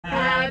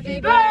Happy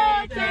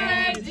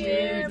birthday,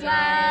 dear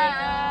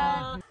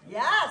Belle.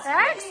 Yes.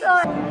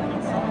 Excellent.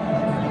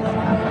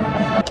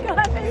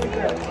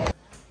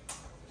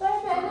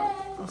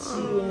 I'll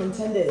see you in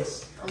 10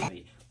 days.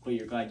 Well,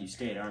 you're glad you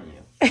stayed, aren't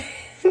you?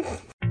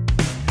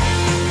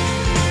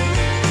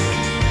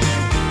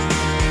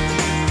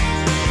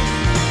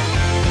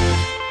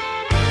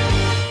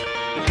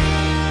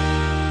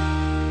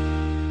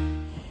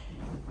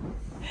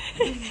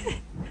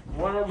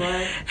 What am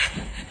I?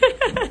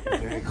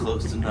 Very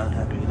close to not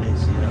having an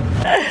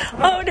ACL.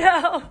 Oh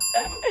no!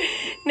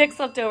 Nick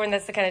slipped over, and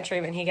that's the kind of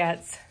treatment he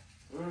gets.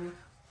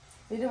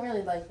 We don't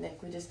really like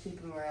Nick. We just keep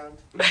him around.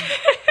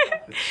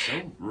 It's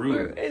so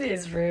rude. It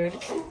is rude.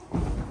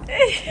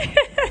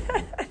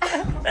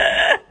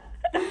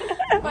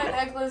 My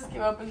necklace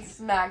came up and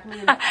smacked me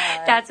in the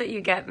eye. That's what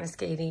you get, Miss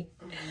Katie.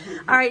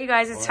 All right, you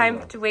guys, it's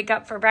time to wake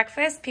up for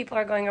breakfast. People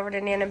are going over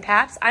to Nan and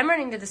Pap's. I'm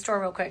running to the store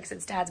real quick because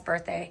it's Dad's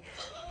birthday.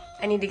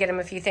 I need to get him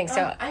a few things.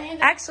 So,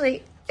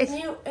 actually,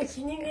 can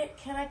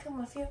I come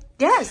with you?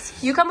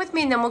 Yes, you come with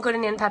me, and then we'll go to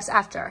Nan and Pap's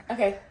after.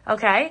 Okay.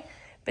 Okay?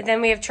 But then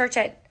we have church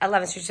at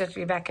 11, so you have to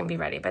be back and be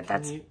ready. But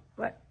that's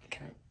what?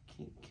 Can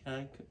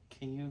I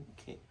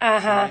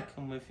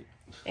come with you?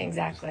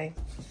 Exactly.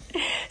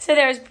 So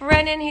there's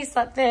Brennan, he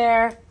slept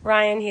there.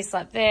 Ryan, he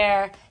slept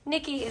there.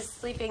 Nikki is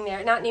sleeping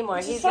there. Not anymore.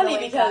 It's funny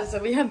because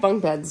we have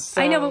bunk beds.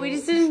 So. I know, but we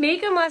just didn't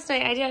make them last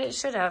night. I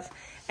should have.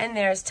 And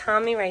there's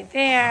Tommy right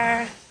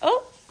there.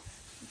 Oh,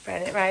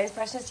 Brennan, Ryan's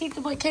brushing his teeth.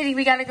 Boy, Katie,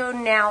 we gotta go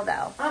now,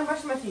 though. I'm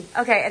brushing my teeth.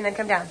 Okay, and then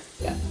come down.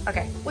 Yeah.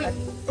 Okay. Wait.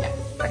 Yeah.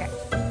 Okay.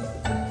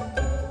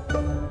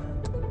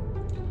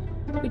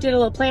 We did a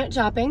little plant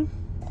shopping.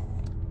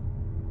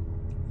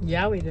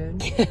 Yeah, we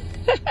did.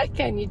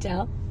 Can you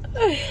tell?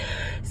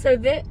 So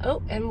this,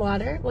 and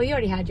water. Well, you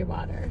already had your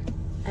water.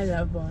 I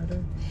love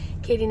water.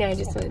 Katie and I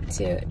just went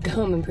to the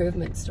home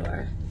improvement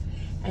store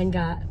and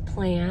got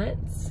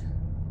plants.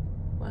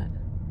 What?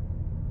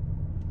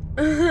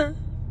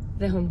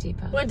 The Home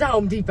Depot. Went to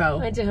Home Depot.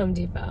 Went to Home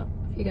Depot.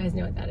 If you guys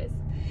know what that is.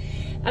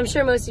 I'm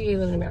sure most of you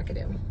live in America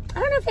do. I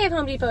don't know if they have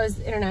Home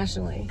Depots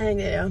internationally. I think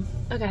they do.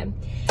 Okay.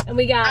 And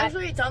we got...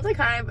 Actually, it sounds like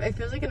it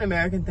feels like an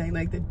American thing,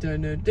 like the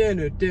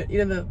dun-dun-dun-dun-dun.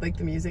 You know, like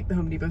the music, the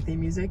Home Depot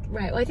theme music?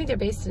 Right. Well, I think they're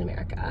based in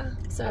America.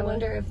 So I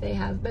wonder if they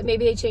have... But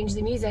maybe they changed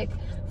the music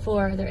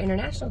for their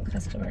international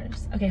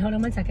customers. Okay, hold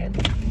on one second.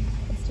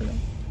 Let's do it.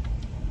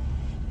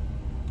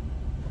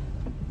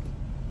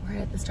 We're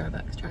at the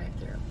Starbucks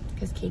drive-thru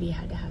because Katie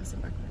had to have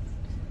some breakfast.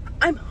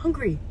 I'm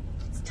hungry.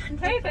 It's 10:45.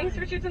 Hey, thanks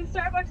for choosing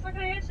Starbucks. What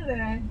can I get you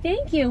today?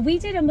 Thank you. We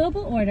did a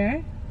mobile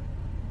order.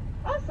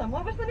 Awesome.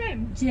 What was the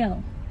name?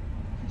 Jill.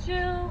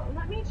 Jill,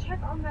 let me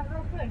check on that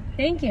real quick.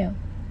 Thank you.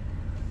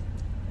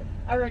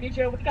 Alrighty,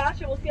 Jill. We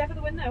got you. We'll see you after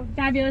the window.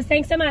 Fabulous.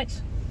 Thanks so much.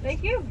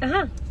 Thank you.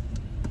 Uh-huh.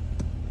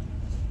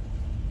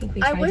 I think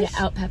we tried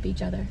to out-pep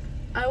each other.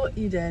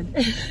 You did.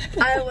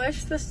 I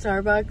wish the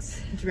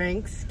Starbucks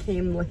drinks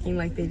came looking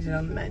like they did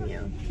on the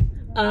menu.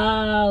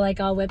 Oh, like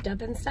all whipped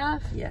up and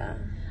stuff? Yeah.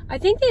 I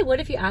think they would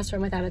if you asked for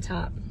them without a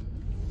top.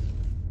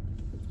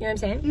 You know what I'm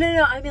saying?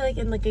 No, I mean like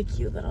in like a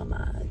cute little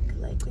mug.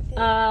 Like with it.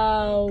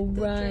 Oh,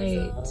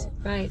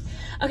 right.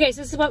 Okay,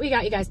 so this is what we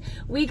got, you guys.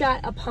 We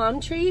got a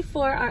palm tree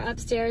for our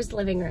upstairs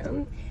living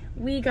room.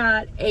 We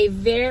got a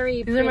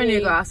very These are my new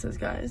glasses,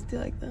 guys. Do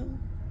you like them?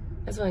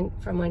 That's one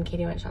from when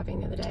Katie went shopping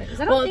the other day. Was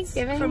that on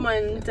Thanksgiving? From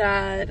when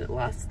Dad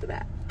lost the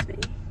bat to me.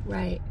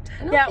 Right.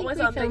 Yeah, it was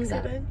on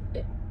Thanksgiving.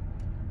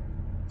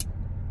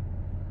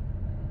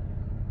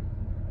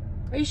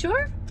 Are you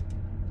sure?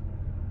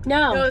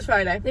 No. No, it was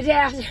Friday. The day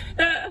after.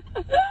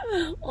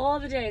 All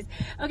the days.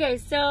 Okay,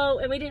 so,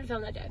 and we didn't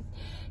film that day.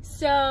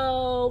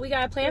 So, we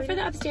got a plant for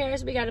the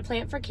upstairs. We got a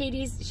plant for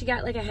Katie's. She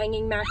got like a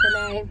hanging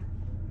macrame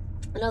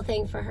little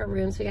thing for her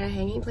room. So, we got a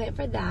hanging plant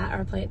for that.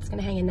 Our plant's going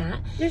to hang in that.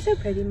 You're so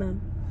pretty,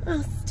 Mom.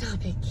 Oh,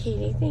 stop it,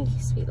 Katie. Thank you,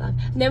 sweet love.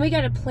 And then we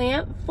got a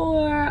plant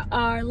for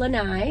our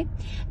lanai.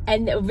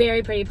 And a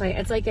very pretty plant.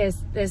 It's like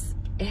this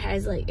it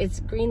has like, it's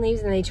green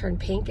leaves and they turn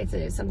pink. It's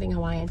something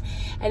Hawaiian.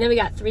 And then we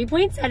got 3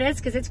 poinsettias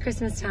because it's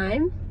Christmas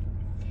time.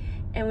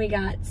 And we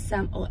got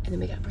some, and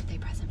then we got a birthday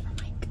present for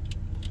Mike.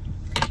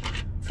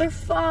 For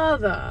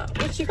Father.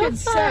 Which you could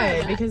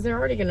say because they're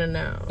already gonna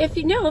know. If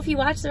you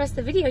watch the rest of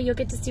the video, you'll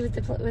get to see what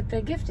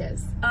the gift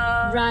is.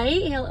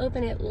 Right? He'll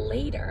open it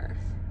later.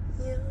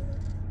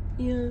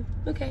 Yeah.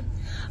 Okay.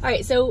 All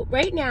right. So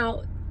right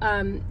now,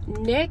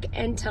 Nick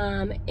and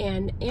Tom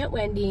and Aunt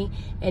Wendy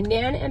and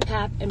Nan and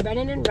Pap and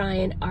Brennan and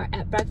Ryan are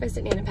at breakfast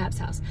at Nan and Pap's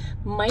house.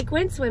 Mike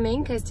went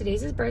swimming because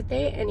today's his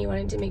birthday and he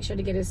wanted to make sure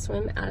to get his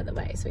swim out of the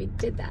way. So he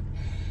did that.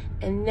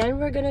 And then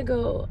we're going to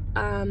go,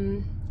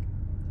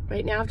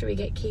 right now after we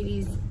get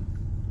Katie's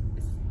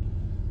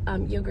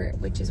yogurt,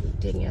 which is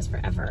taking us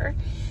forever,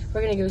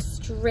 we're going to go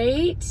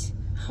straight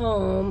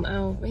home.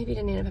 Oh, maybe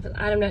to Nan and Pap's.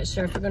 I'm not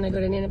sure if we're going to go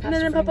to Nan and Pap's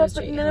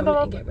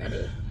and get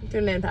ready. Do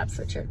Nan and Pap's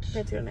for church.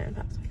 Let's go to Nan and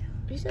Pap's.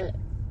 You said,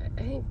 I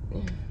think,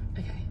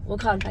 okay. We'll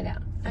call and find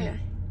out. Okay.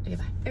 Okay,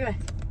 bye. Okay.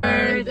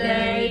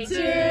 Birthday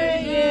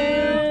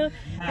to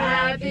you.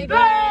 Happy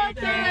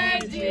birthday,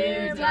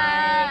 dear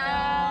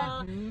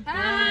Belle.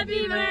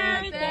 Happy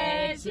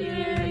birthday to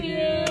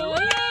you.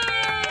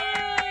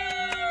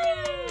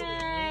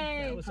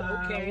 That was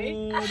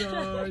okay. How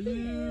old are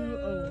you?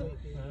 Oh,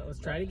 Let's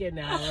try it again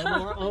now. A little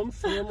more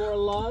oomph, a little more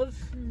love.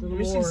 have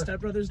you seen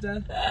Step Brothers,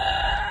 Dad?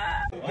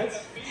 All right,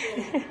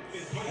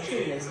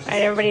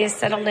 everybody is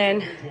settled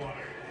in,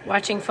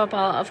 watching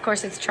football. Of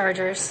course, it's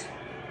Chargers.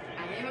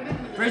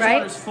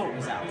 Bridgewater's foot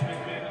was out.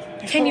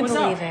 Can you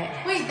believe it?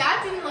 Wait,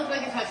 that didn't look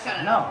like a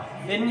touchdown. No,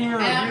 didn't even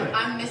review And it.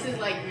 I'm Mrs.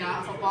 like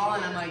not football,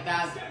 and I'm like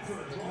that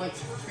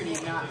looks pretty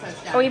not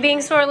touchdown. Are we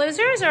being sore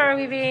losers or are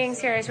we being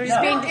serious? We're just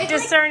being It's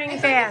discerning like,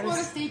 it's fans. like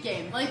the Florida State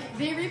game. Like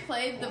they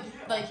replayed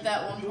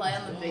that one play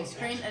on the big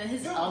screen, and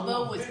his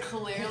elbow was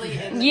clearly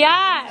inside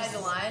Yes, the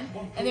line,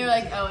 and they were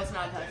like, "Oh, it's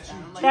not a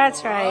touchdown." I'm like,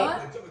 that's "What?"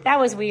 right. That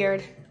was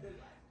weird,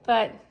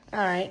 but all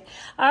right.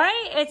 All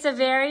right, it's a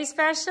very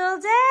special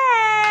day.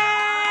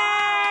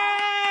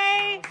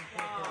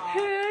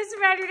 Who's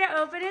ready to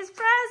open his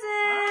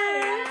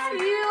presents?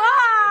 You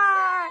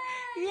are.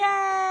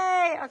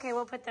 Yay. Okay,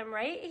 we'll put them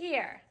right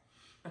here.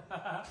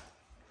 Here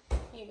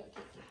you go, Kiki.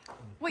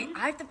 Wait,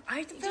 I have to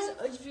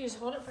Just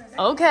hold it for a second.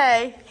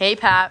 Okay. Hey,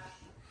 Pat.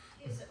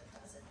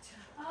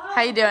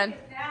 How you doing?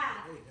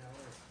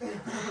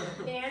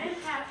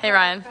 Hey,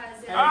 Ryan.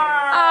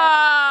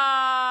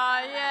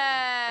 Oh,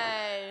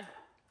 yay!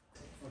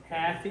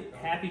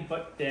 Happy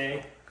butt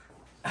day.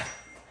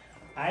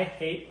 I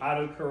hate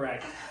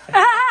autocorrect.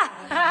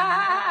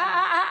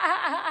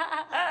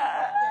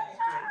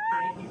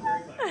 Thank you very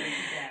much. Thank you,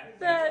 Dad.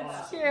 That's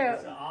awesome. cute.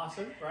 That's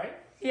awesome, right?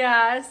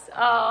 Yes.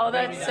 Oh,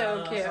 that's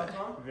so cute.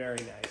 Very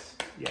nice.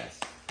 Yes.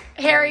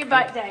 Hairy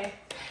butt day.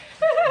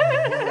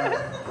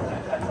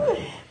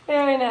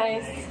 Very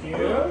nice. Thank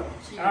you.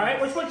 All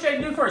right, which one should I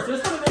do first?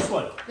 This one or this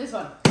one? This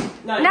one.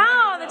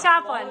 No, the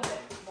top one.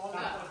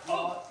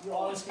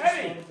 Oh, it's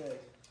heavy.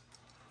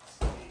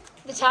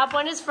 The top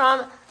one is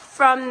from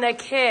the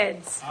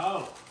kids.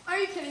 Oh. Are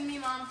you kidding me,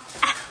 Mom?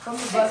 From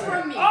the It's buzzer.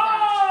 from me.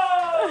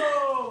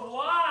 Oh,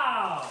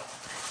 wow.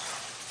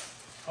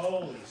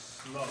 Holy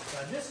smokes.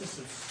 Now, this is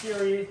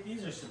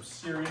these are some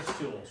serious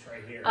tools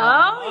right here. Oh,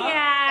 That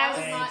yes.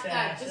 was my,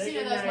 Fantastic. just so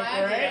you know, that's my Isn't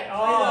that idea. great?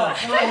 Oh,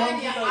 My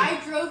idea. I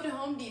drove to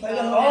Home Depot.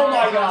 oh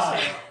my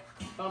God.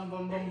 Bum,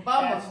 bum, bum,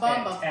 bum, That's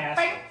bum, bum,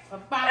 fantastic.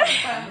 bum, bum,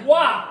 bum.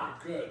 Wow.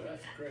 Good.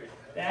 That's great.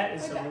 That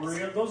is some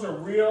real, those are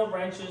real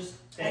wrenches.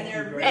 Thank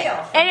you very much.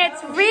 And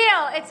it's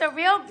real. It's a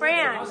real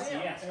brand.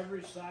 Yes.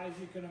 Every size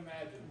you can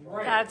imagine.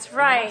 Right. That's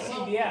right.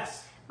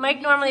 CBS.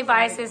 Mike normally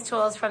buys his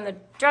tools from the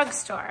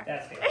drugstore.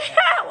 That's fantastic.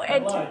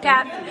 And Love it.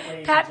 Pat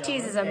Ladies Pat and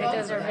teases them gentlemen.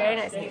 because they're very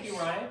nice. Thank you,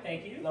 Ryan.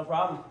 Thank you. No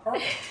problem.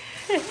 Perfect.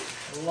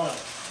 Love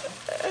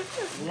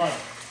it. Love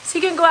So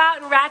you can go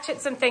out and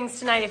ratchet some things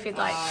tonight if you'd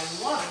like.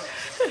 it. Love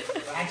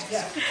it.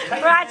 Yeah.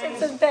 Ratchet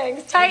some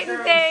things, tighten Make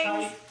sure things.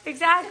 everything's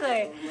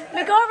Exactly.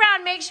 Now go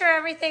around, make sure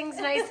everything's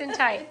nice and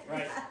tight.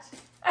 Right.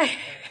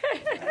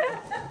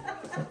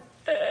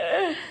 All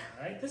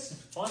right. This is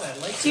fun. I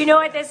like Do you know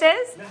what this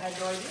is? I had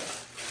no idea.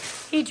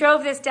 He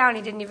drove this down.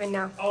 He didn't even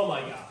know. Oh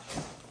my gosh.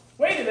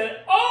 Wait a minute.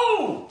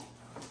 Oh!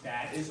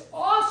 That is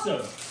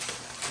awesome.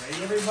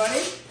 Ready, everybody?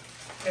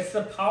 It's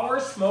the Power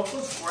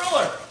Smokeless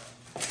Griller. What?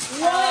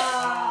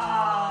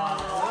 Wow.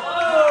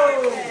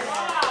 Oh,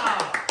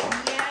 wow.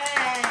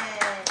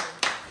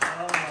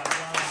 Oh my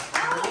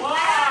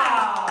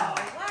God.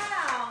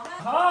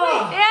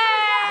 Wow.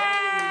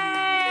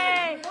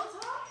 Yay!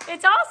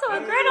 It's also a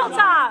griddle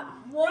top.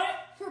 What?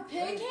 For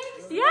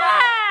pancakes?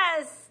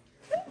 Yes!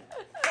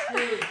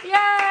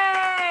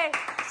 Yay!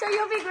 So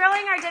you'll be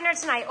grilling our dinner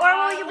tonight, or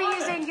will you be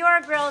using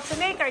your grill to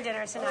make our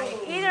dinner tonight?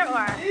 Either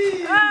or.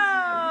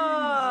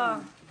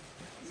 Oh!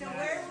 So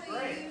where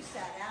will you use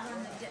that? Out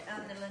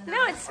on the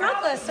No, it's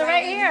smokeless. So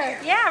right here.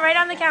 Yeah, right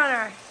on the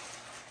counter.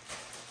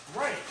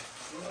 Right.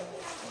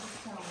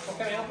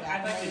 Okay,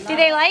 I'd like to Do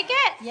they like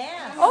it?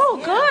 Yeah. Oh,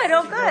 good.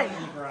 Oh, good.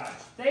 in the garage.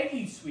 Thank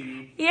you,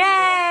 sweetie.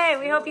 Yay!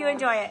 We hope you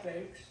enjoy it.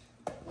 Steaks,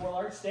 4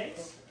 large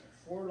steaks.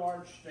 4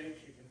 large steaks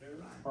you can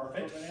do.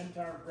 Perfect. With an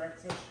entire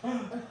breakfast.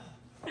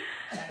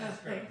 That's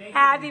great. Thank you.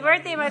 Happy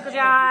birthday, Michael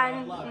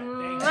John. Love it.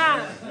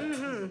 Mwah.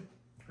 Mhm.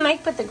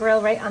 Mike put the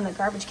grill right on the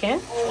garbage can.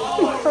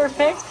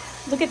 Perfect.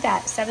 Look at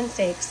that. 7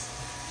 steaks.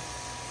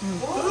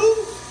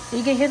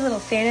 You can hear the little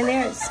fan in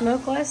there. It's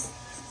smokeless.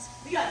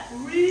 We got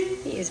 3.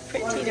 He is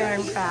pretty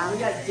darn proud. We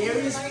got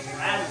Darius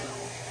Bradley.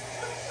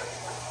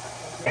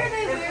 If we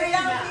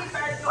don't keep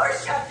our door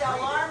shut, the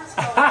alarms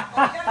go off. We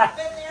haven't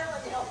been there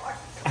when the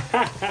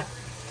alarms.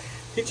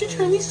 Did you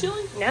turn these,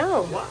 Jilly?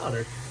 No. Wow,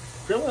 they're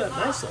grilling it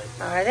nicely.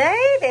 Are they?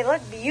 They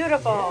look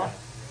beautiful.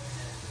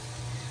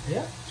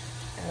 Yeah.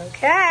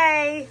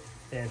 Okay.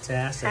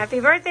 Fantastic. Happy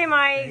birthday,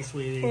 Mike. Thanks,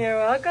 sweetie. You're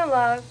welcome,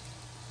 love.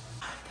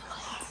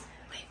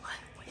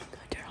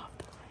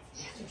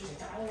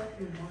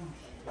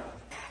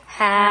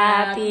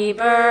 Happy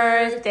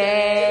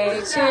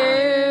birthday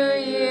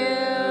to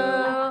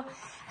you.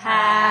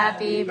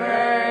 Happy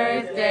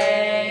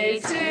birthday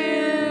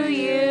to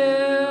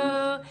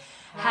you.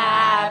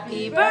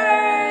 Happy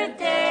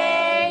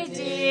birthday,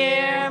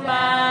 dear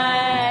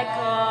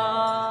Michael.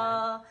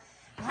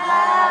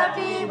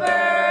 Happy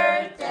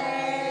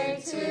birthday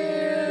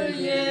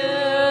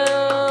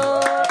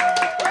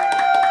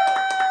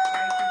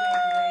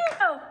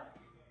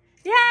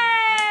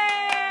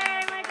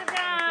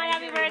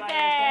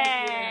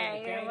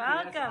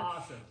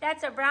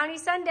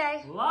Brownie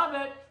Sundae. Love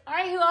it. All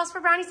right, who else for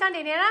Brownie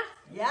Sundae, Nana?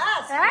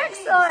 Yes.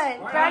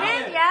 Excellent.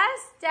 Brennan, yes?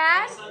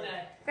 Dad?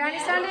 Sunday. Brownie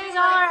Sundays all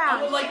I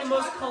would around. like the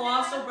most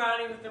colossal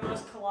brownie with the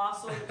most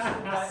colossal scoop.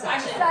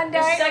 Actually, Sunday.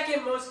 the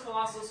second most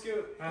colossal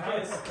scoop.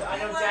 Because I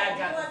know Dad You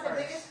got want the the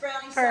first. biggest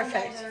brownie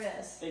Perfect. sundae there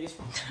is. Biggest.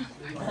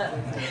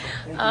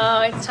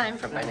 Oh, it's time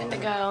for Brennan to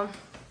go.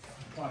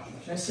 We're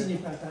gonna see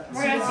him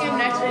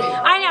next week.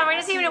 I know, we're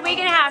gonna see him in a week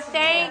and a half.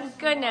 Thank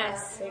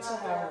goodness.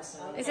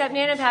 Except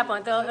Nana and Pap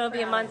won't. It'll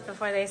be a month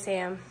before they see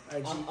him.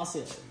 I'll see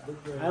it.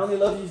 I only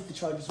love you if the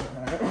charges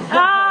right now.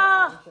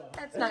 Oh,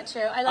 that's not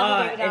true. I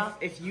love you, baby doll.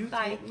 If you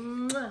Bye.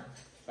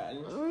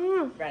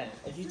 Brennan,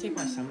 if you take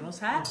my Seminoles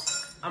hat,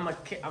 I'm gonna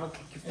kick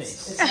your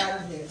face. It's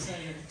not in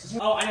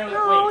here. Oh, I know.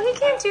 No, Wait. he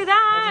can't do I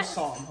that. just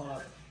saw him. Hold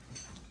up.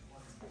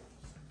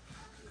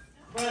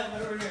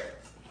 Brennan, over here.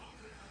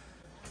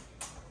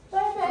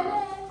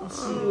 I'll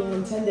see you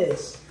in 10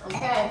 days.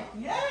 Okay.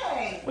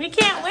 Yay. We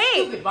can't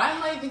wait. Stupid. Why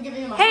am I even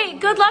giving him a Hey,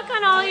 good luck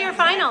on all your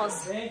finals.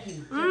 Thank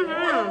you.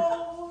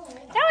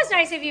 That was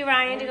nice of you,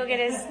 Ryan, to go get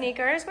his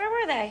sneakers. Where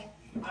were they?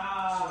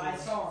 I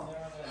saw him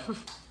there.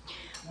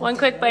 One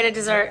quick bite of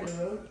dessert.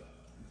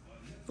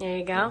 There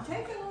you go.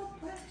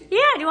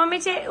 Yeah, do you want me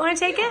to want to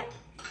take it?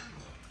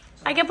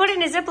 I can put it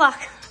in a Ziploc.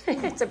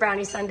 It's a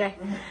brownie sundae.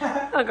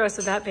 How gross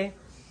would that be?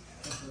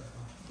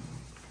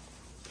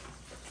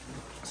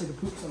 It's like a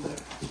poop someday.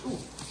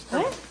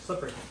 What?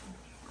 Slippery.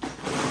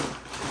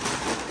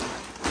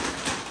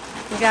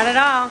 You got it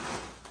all.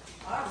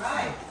 All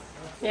right.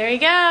 There he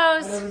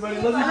goes. Everybody,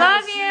 love you.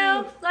 Love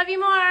you. Love you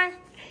more. All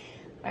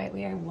right,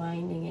 we are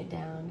winding it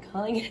down,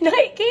 calling it a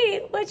night.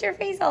 Katie, what's your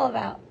face all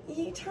about?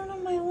 You turn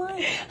on my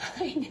light.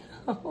 I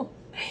know.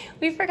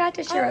 We forgot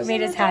to share what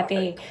made us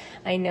happy.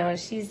 I know.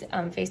 She's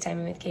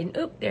FaceTiming with Caden.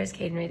 Oop, there's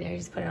Caden right there.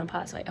 Just put it on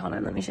pause. Wait, hold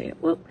on. Let me show you.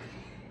 Whoop.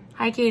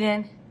 Hi,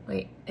 Caden.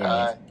 Wait, there he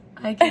is.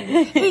 Hi,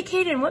 Caden. Hey,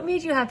 Caden, what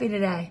made you happy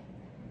today?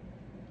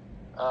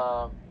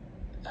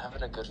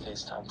 Having a good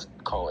FaceTime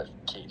call with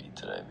Katie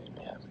today made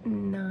me happy.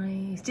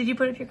 Nice. Did you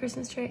put up your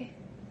Christmas tree?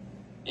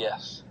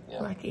 Yes.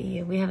 Yeah. Lucky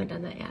you. We haven't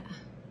done that yet.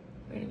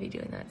 We're going to be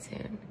doing that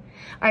soon.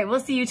 All right,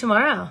 we'll see you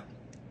tomorrow.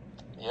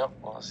 Yep.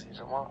 Well, I'll see you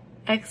tomorrow.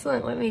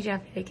 Excellent. What made you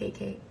happy today,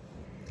 Kate?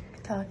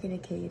 Talking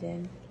to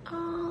Caden.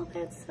 Oh,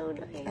 that's so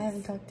nice. I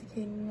haven't talked to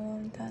Caden in a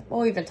long time.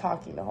 Well, we've been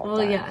talking the whole Well,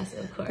 time. yes,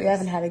 of course. We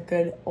haven't had a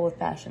good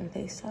old-fashioned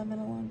FaceTime in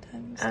a long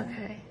time. So.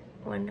 Okay,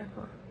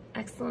 wonderful.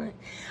 Excellent.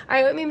 All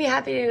right, what made me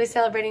happy today was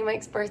celebrating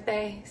Mike's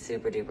birthday.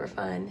 Super duper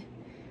fun.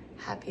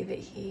 Happy that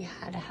he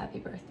had a happy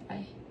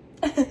birthday.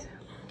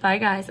 Bye,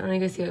 guys. I'm going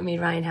to go see what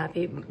made Ryan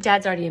happy.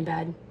 Dad's already in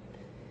bed.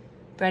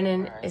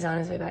 Brennan is on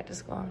his way back to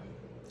school.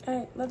 All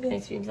right, love you.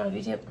 Nice dreams. Love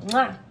you too.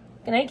 Mwah.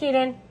 Good night,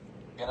 Kaden.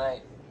 Good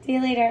night. See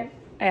you later.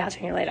 All right, I'll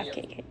turn your light off,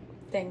 Kate.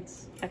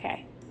 Thanks.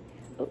 Okay.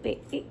 Oh,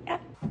 wait. Yeah.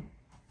 And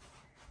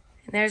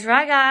there's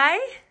Rye Guy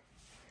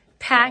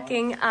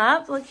packing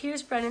up. Look,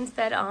 here's Brennan's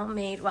bed all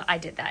made. Well, I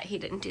did that. He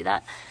didn't do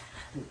that.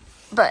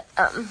 But,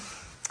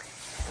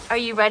 are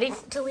you ready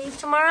to leave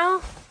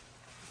tomorrow?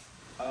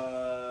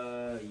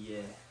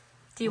 Yeah.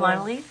 Do you want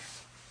to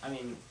leave? I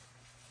mean,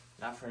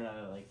 not for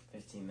another,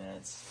 15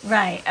 minutes.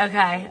 Right.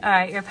 Okay. All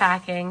right. You're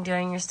packing,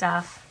 doing your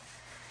stuff.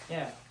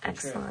 Yeah. good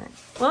trip. Excellent.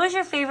 What was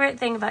your favorite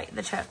thing about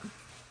the trip?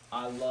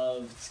 I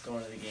loved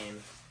going to the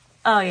game.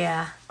 Oh,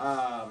 yeah.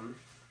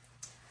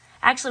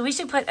 Actually, we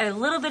should put a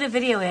little bit of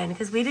video in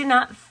because we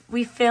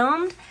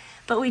filmed,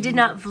 but we did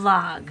not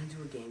vlog.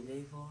 do a game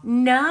day vlog?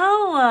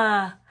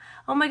 No.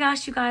 Oh my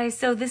gosh, you guys.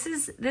 So this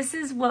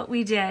is what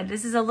we did.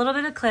 This is a little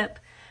bit of clip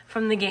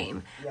from the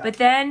game. Yeah. But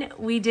then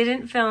we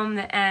didn't film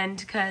the end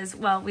because,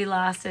 well, we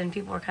lost and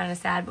people were kind of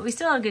sad, but we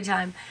still had a good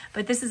time.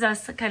 But this is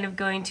us kind of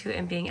going to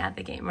and being at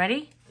the game.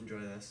 Ready? Enjoy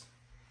this.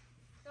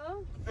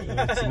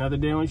 It's another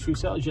day on True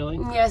Sell, Jelly.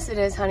 Yes, it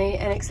is, honey.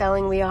 And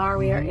excelling we are.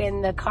 We are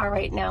in the car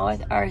right now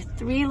with our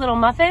 3 little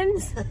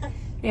muffins.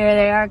 There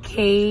they are.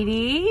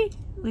 Katie,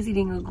 who's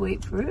eating a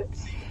grapefruit.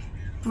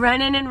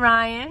 Brennan and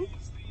Ryan,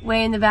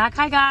 way in the back.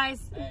 Hi,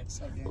 guys. Hey,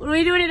 so good. What are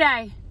we doing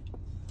today?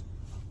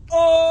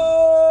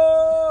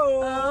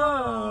 Oh!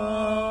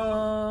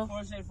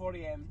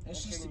 4:40 a.m.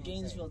 It's just a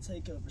Gainesville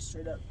takeover,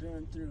 straight up through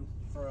and through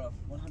for a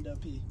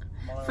 100p.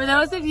 For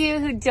those of you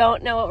who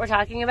don't know what we're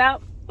talking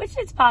about, which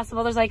it's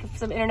possible, there's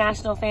some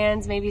international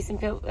fans, maybe some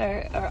people,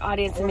 or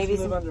audience, and maybe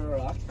some. Under a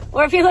rock.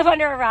 Or if you live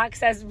under a rock,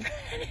 says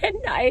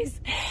Brennan. Nice.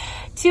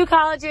 2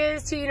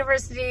 colleges, 2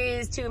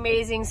 universities, 2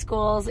 amazing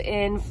schools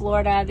in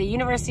Florida. The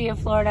University of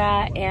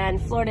Florida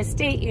and Florida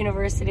State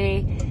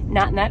University,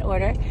 not in that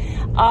order,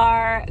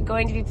 are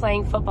going to be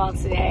playing football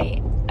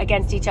today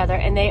against each other.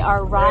 And they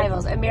are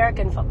rivals.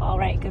 American football,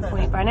 right? Good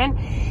point, Brennan.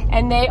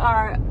 And they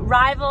are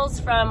rivals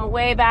from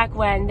way back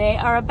when. They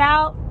are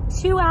about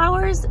 2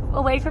 hours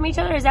away from each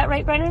other. Is that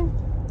right, Brennan?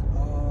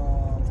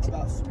 It's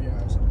about 3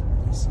 hours.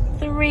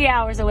 3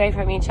 hours away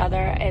from each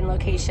other in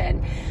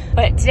location.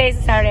 But today's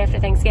the Saturday after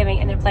Thanksgiving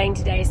and they're playing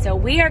today. So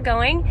we are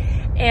going,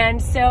 and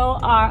so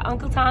are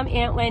Uncle Tom,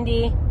 Aunt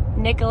Wendy,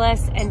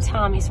 Nicholas, and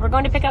Tommy. So we're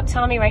going to pick up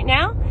Tommy right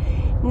now.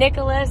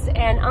 Nicholas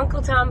and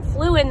Uncle Tom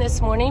flew in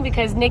this morning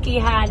because Nikki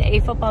had a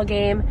football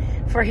game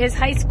for his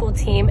high school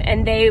team,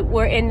 and they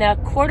were in the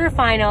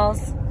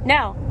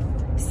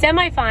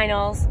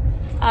semifinals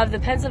of the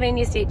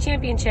Pennsylvania State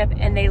Championship,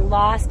 and they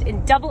lost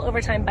in double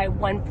overtime by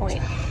 1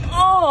 point.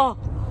 Oh,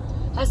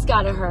 that's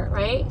gotta hurt,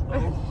 right?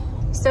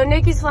 So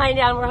Nick is flying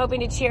down. We're hoping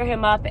to cheer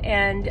him up,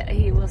 and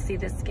he will see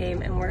this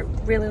game, and we're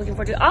really looking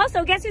forward to it.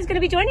 Also, guess who's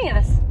gonna be joining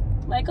us?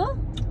 Michael?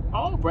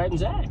 Oh, Brad and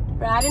Zach.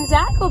 Brad and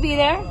Zach will be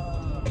there.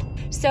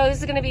 So this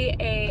is gonna be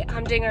a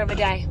humdinger of a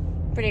day.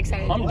 Pretty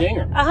excited.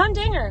 Humdinger. A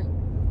humdinger.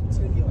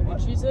 What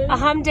did she say? A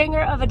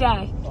humdinger of a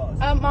day.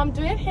 Mom,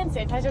 do we have hand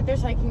sanitizer up there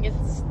so I can get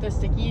the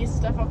sticky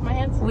stuff off my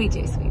hands? We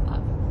do, sweet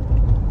love.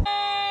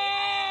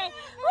 Hey!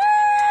 Woo!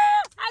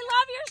 I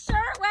love your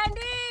shirt,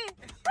 Wendy!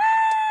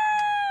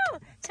 Woo!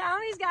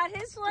 Tommy's got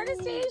his Florida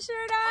State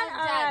shirt on.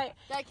 All right.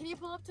 Dad, can you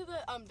pull up to the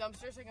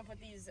dumpster so I can put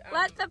these?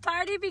 Let the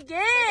party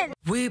begin.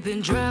 We've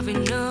been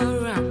driving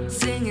around,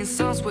 singing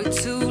songs way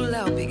too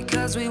loud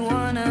because we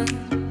wanna.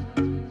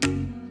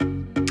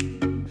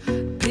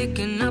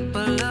 Picking up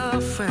our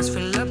love friends,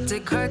 fill up the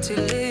car till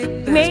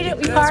it made it,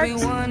 we parked. We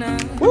wanna.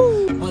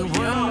 Woo! We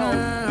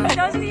wanna.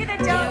 Those of you that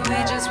don't Yeah, we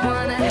just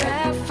wanna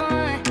have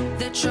fun.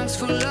 The trunk's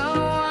full of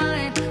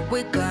wine.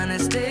 We're gonna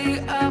stay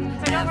up.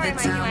 So don't worry, Have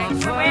the time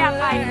of we're way up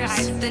high, our lives.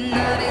 guys. The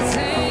night is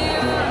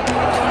young.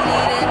 Don't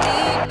need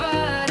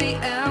anybody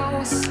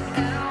else.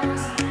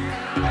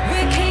 We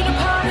came to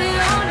party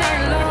all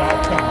night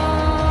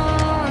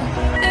long,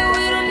 and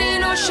we don't need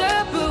no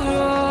chaperone.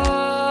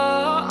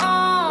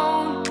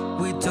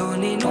 We don't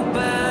need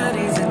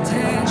nobody's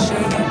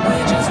attention. We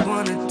just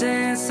wanna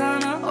dance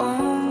on our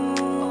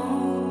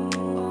own.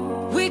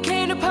 We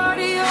came to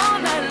party all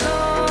night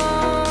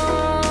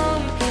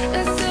long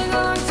and sing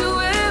along to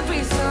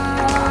every song.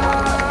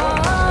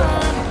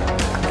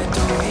 We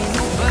don't need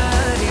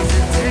nobody's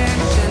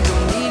attention.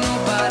 Don't need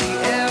nobody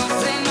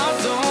else. Ain't no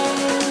don't.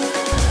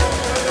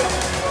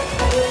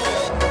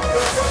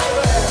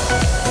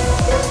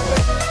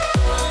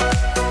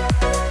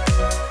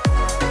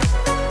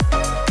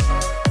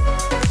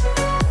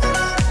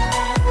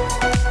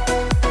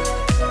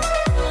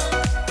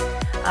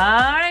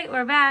 All right,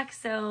 we're back.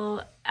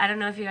 So I don't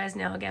know if you guys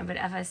know again, but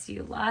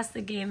FSU lost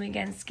the game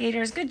against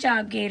Gators. Good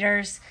job,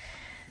 Gators.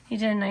 You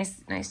did a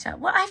nice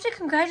job. Well, I have to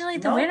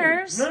congratulate the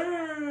winners.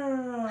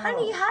 No.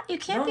 Honey, you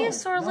can't be a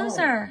sore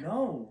loser.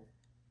 No.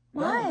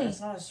 Why? No,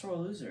 that's not a sore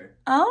loser.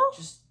 Oh?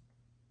 Just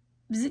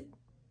Bzz.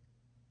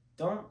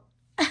 don't.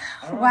 I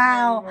don't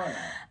Wow. wanna hear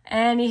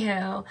any more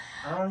of that. Anywho,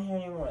 I don't want to hear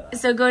any more of that.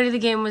 so going to the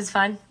game was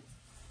fun.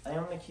 I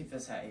am going to keep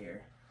this hat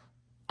here.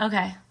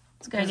 Okay,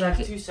 it's a good Because I have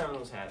idea. two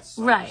Seminoles hats.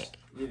 So Right. just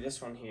leave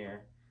this one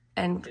here.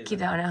 And keep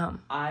that one at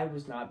home. I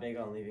was not big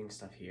on leaving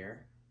stuff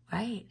here.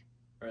 Right.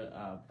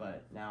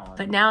 But now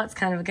But now it's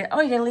kind of a good.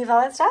 Oh, you're gonna leave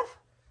all that stuff?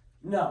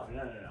 No.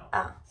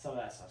 Oh. Some of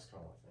that stuff's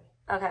coming with me.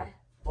 Okay.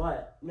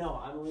 But, no,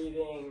 I'm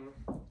leaving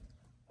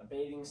a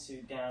bathing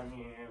suit down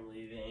here. I'm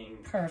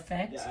leaving...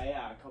 Perfect.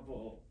 Yeah, a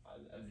couple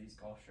of these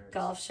golf shirts.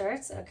 Golf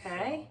shirts.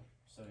 Okay.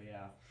 So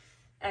yeah,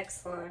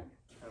 Excellent.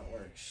 that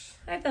works.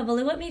 All right,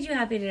 Bubbly, what made you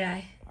happy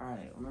today? All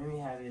right, what made me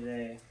happy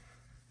today?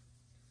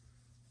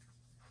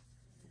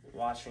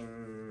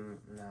 Watching...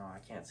 No, I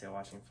can't say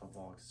watching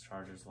football because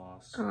Chargers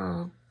lost.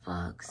 Oh,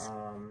 bugs.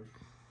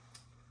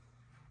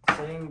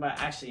 Sitting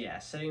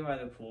by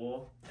the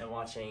pool and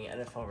watching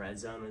NFL Red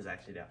Zone was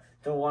actually down.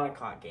 The 1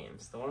 o'clock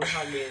games. The 1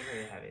 o'clock games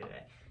made me happy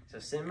today. So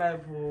sitting by the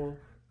pool,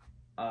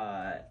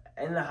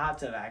 in the hot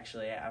tub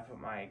actually, I put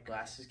my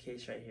glasses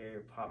case right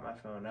here, popped my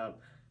phone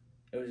up.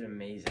 It was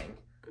amazing.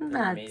 It was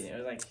amazing. It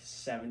was like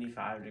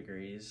 75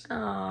 degrees.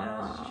 And I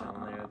was just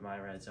chilling there with my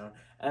Red Zone.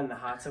 And the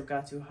hot tub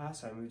got too hot,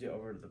 so I moved it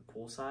over to the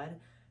pool side.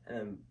 And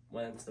then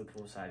went to the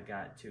pool side,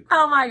 got too cold.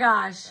 Oh my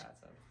gosh.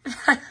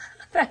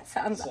 That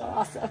sounds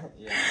awesome.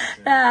 Yeah,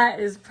 that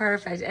is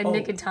perfect. And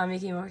Nick and Tommy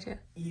came over too.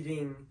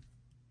 Eating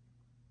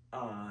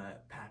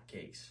pap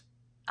cakes.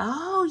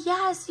 Oh,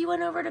 yes. You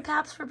went over to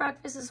Pap's for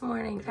breakfast this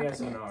morning. If you guys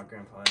don't know, our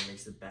grandpa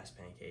makes the best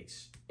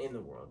pancakes in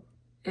the world.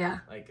 Yeah.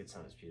 Like, it's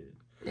undisputed.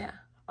 Yeah.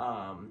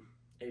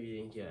 If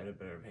you think you had a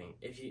better pancake,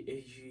 if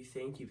you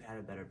think you've had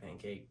a better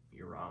pancake,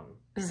 you're wrong.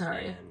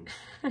 Sorry.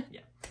 And,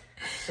 yeah.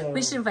 So, I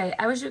wish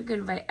we could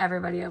invite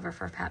everybody over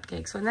for pap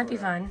cakes. Wouldn't that be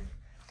fun?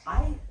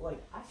 I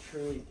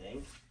truly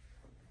think,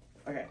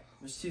 okay,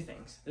 there's two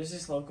things. There's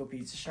this local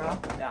pizza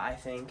shop that I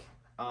think,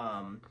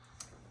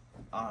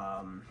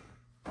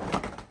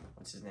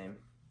 what's his name?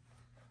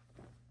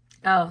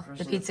 Oh,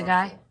 the pizza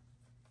guy?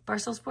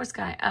 Barstool Sports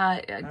guy.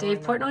 Dave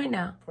Portnoy?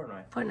 No.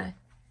 Portnoy.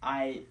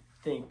 I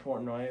think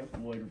Portnoy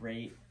would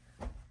rate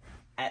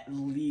at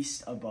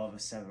least above a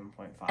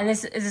 7.5. And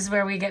is this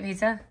where we get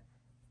pizza?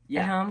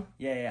 Yeah. At home?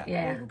 Yeah.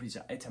 Yeah. Local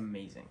pizza. It's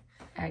amazing.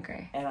 I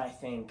agree. And I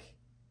think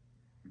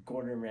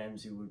Gordon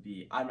Ramsay would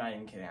be, I'm not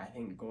even kidding, I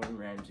think Gordon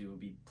Ramsay would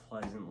be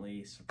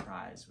pleasantly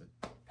surprised with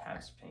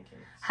Pap's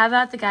pancakes. How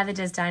about the guy that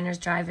does diners,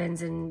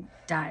 drive-ins, and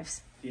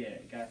dives? Yeah,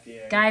 Guy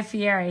Fieri. Guy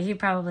Fieri. He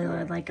probably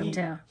would like him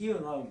too. He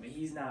would love him, but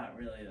he's not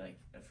really like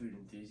a food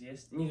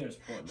enthusiast. Neither is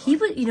Portnoy. He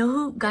would, you know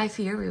who Guy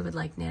Fieri would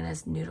like?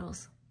 Nana's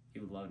noodles. He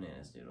would love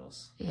Nana's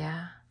noodles.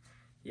 Yeah.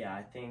 Yeah,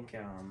 I think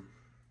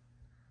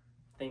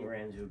think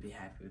Ramsey would be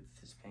happy with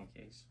his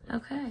pancakes.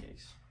 Okay.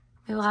 Pancakes.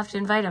 Maybe we'll have to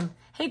invite him.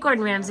 Hey,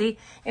 Gordon Ramsay,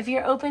 if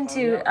you're open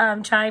to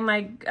trying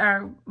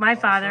my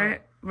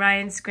father,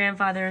 Ryan's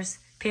grandfather's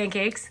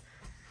pancakes,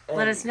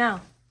 let us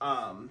know.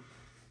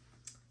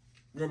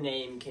 The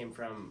name came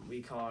from,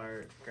 we call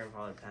our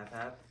grandfather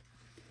Pap.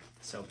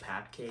 So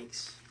pap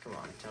cakes. Come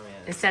on, tell me.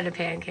 Instead of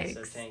pancakes.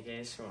 Instead of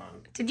pancakes, come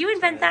on. Did you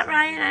invent that,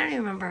 Ryan? I don't even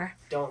remember.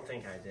 Don't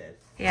think I did.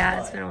 Yeah,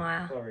 it's been a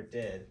while. Whoever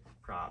did,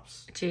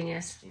 props.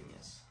 Genius.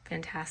 Genius.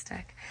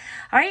 Fantastic.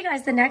 All right, you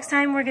guys, the next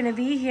time we're going to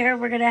be here,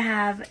 we're going to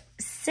have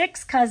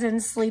 6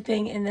 cousins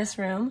sleeping in this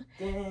room,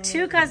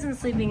 2 cousins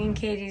sleeping in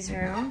Katie's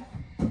room,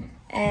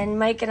 and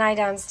Mike and I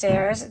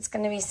downstairs. It's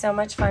going to be so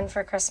much fun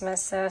for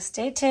Christmas, so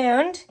stay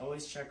tuned.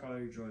 Always check all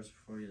your drawers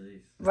before you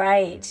leave.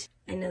 Right.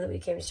 I know that we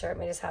came short,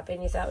 made us happy,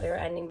 and you thought we were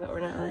ending, but we're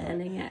not really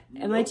ending yet.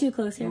 Am I too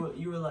close here?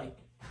 You were like,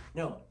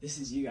 no, this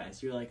is you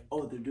guys. You were like,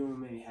 oh, they're doing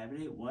maybe happy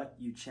day? What?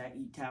 You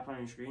tap on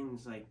your screen, and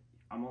it's like,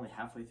 I'm only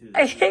halfway through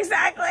this.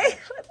 Exactly.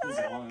 This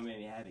is long and made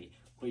me happy.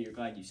 But you're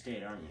glad you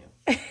stayed, aren't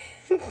you?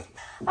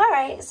 All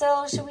right,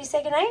 so should we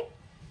say goodnight?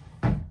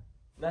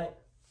 Night.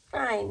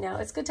 I know.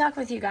 It's good talking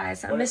with you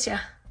guys. I miss you.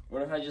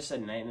 What if I just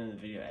said night and then the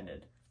video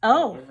ended?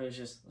 Oh. What if it was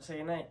just, let's say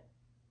goodnight?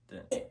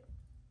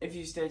 If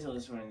you stay till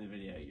this point in the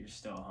video, you're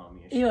still a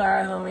homie. You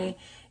are a homie.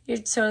 You're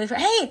totally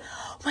fine. Hey!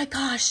 Oh my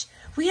gosh.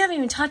 We haven't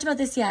even talked about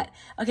this yet.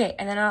 Okay,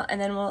 and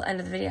then we'll end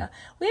the video.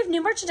 We have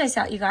new merchandise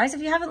out, you guys.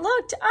 If you haven't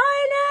looked,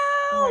 I know.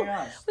 Oh my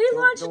gosh. We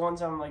launched the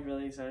ones I'm like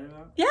really excited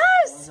about. Yes.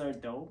 The ones that are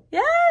dope.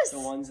 Yes. The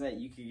ones that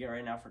you could get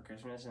right now for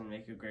Christmas and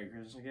make a great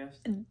Christmas gift.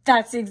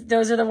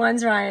 Those are the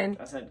ones, Ryan.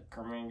 I said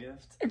Christmas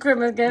gift.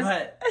 Christmas gift.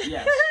 But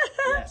yes,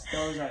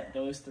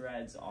 those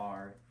threads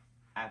are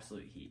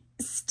absolute heat.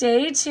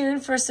 Stay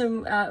tuned for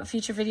some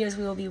future videos.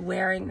 We will be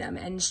wearing them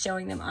and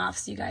showing them off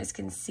so you guys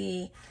can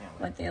see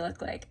what they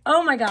look like.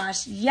 Oh my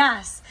gosh,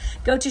 yes.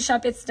 Go to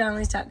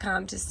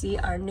shopitsdonnellys.com to see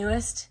our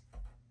newest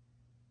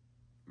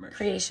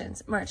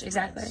creations. Merch,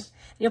 exactly. Yes.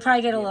 You'll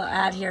probably get a little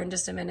ad here in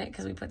just a minute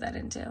because we put that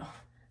in too.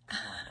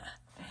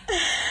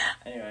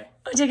 Anyway.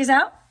 Take us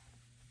out?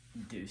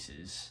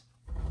 Deuces.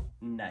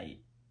 Night.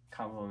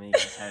 Compliment me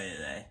guys. Have a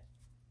day.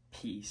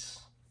 Peace.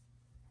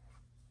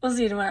 We'll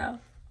see you tomorrow.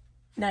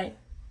 Night.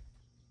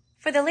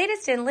 For the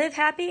latest in Live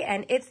Happy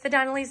and It's the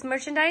Donnellys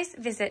merchandise,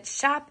 visit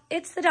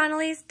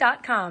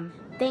shopitsthedonnellys.com.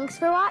 Thanks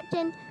for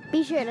watching.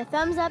 Be sure to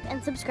thumbs up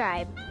and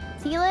subscribe.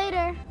 See you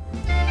later.